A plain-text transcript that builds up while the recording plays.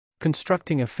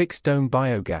Constructing a fixed-dome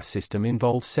biogas system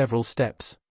involves several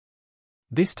steps.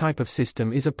 This type of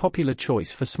system is a popular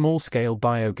choice for small-scale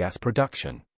biogas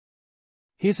production.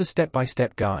 Here's a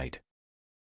step-by-step guide.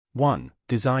 1.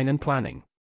 Design and planning.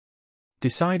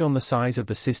 Decide on the size of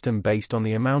the system based on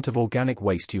the amount of organic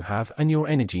waste you have and your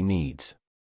energy needs.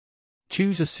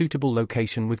 Choose a suitable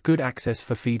location with good access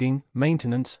for feeding,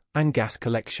 maintenance, and gas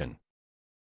collection.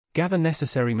 Gather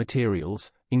necessary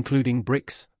materials, including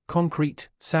bricks, concrete,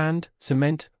 sand,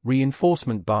 cement,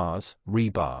 reinforcement bars,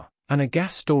 rebar, and a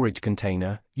gas storage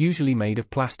container, usually made of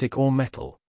plastic or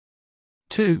metal.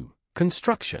 2.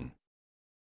 Construction.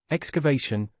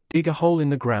 Excavation. Dig a hole in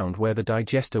the ground where the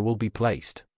digester will be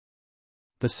placed.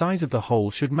 The size of the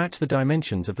hole should match the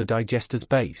dimensions of the digester's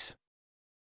base.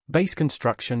 Base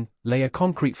construction. Lay a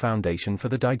concrete foundation for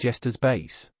the digester's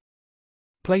base.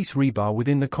 Place rebar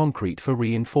within the concrete for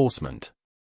reinforcement.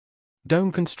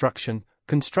 Dome construction.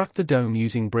 Construct the dome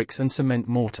using bricks and cement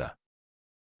mortar.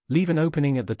 Leave an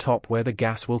opening at the top where the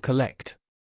gas will collect.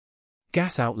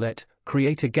 Gas outlet.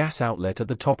 Create a gas outlet at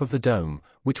the top of the dome,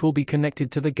 which will be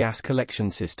connected to the gas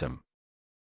collection system.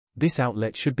 This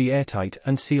outlet should be airtight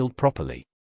and sealed properly.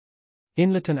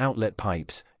 Inlet and outlet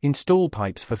pipes. Install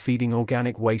pipes for feeding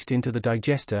organic waste into the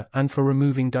digester and for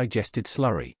removing digested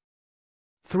slurry.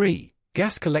 3.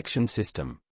 Gas collection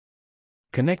system.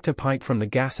 Connect a pipe from the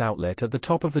gas outlet at the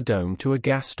top of the dome to a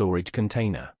gas storage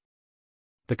container.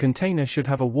 The container should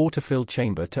have a water-filled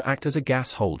chamber to act as a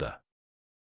gas holder.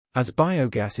 As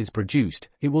biogas is produced,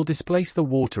 it will displace the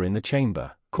water in the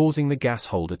chamber, causing the gas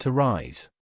holder to rise.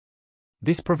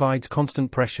 This provides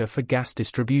constant pressure for gas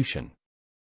distribution.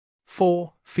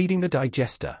 4. Feeding the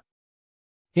digester.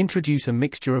 Introduce a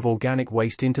mixture of organic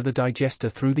waste into the digester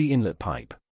through the inlet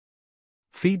pipe.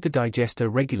 Feed the digester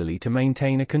regularly to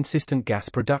maintain a consistent gas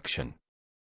production.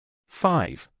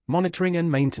 5. Monitoring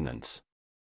and maintenance.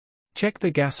 Check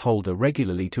the gas holder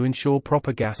regularly to ensure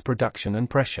proper gas production and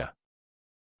pressure.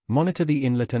 Monitor the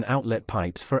inlet and outlet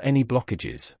pipes for any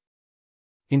blockages.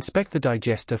 Inspect the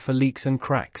digester for leaks and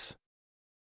cracks.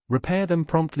 Repair them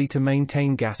promptly to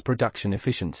maintain gas production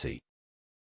efficiency.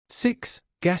 6.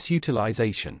 Gas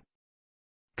utilization.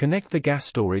 Connect the gas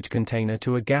storage container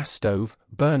to a gas stove,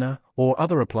 burner, or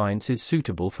other appliances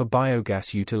suitable for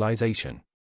biogas utilization.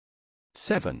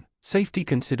 7. Safety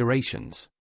considerations.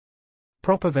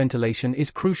 Proper ventilation is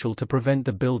crucial to prevent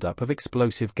the buildup of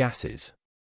explosive gases.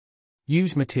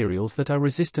 Use materials that are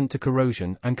resistant to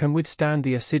corrosion and can withstand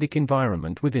the acidic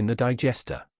environment within the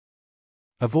digester.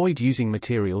 Avoid using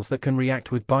materials that can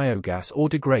react with biogas or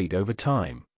degrade over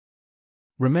time.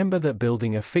 Remember that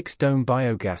building a fixed-dome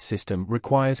biogas system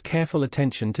requires careful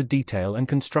attention to detail and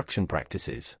construction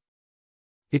practices.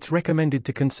 It's recommended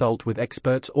to consult with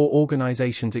experts or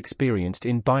organizations experienced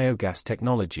in biogas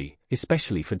technology,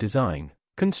 especially for design,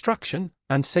 construction,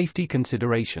 and safety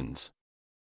considerations.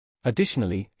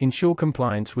 Additionally, ensure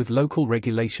compliance with local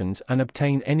regulations and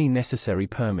obtain any necessary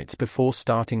permits before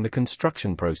starting the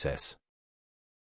construction process.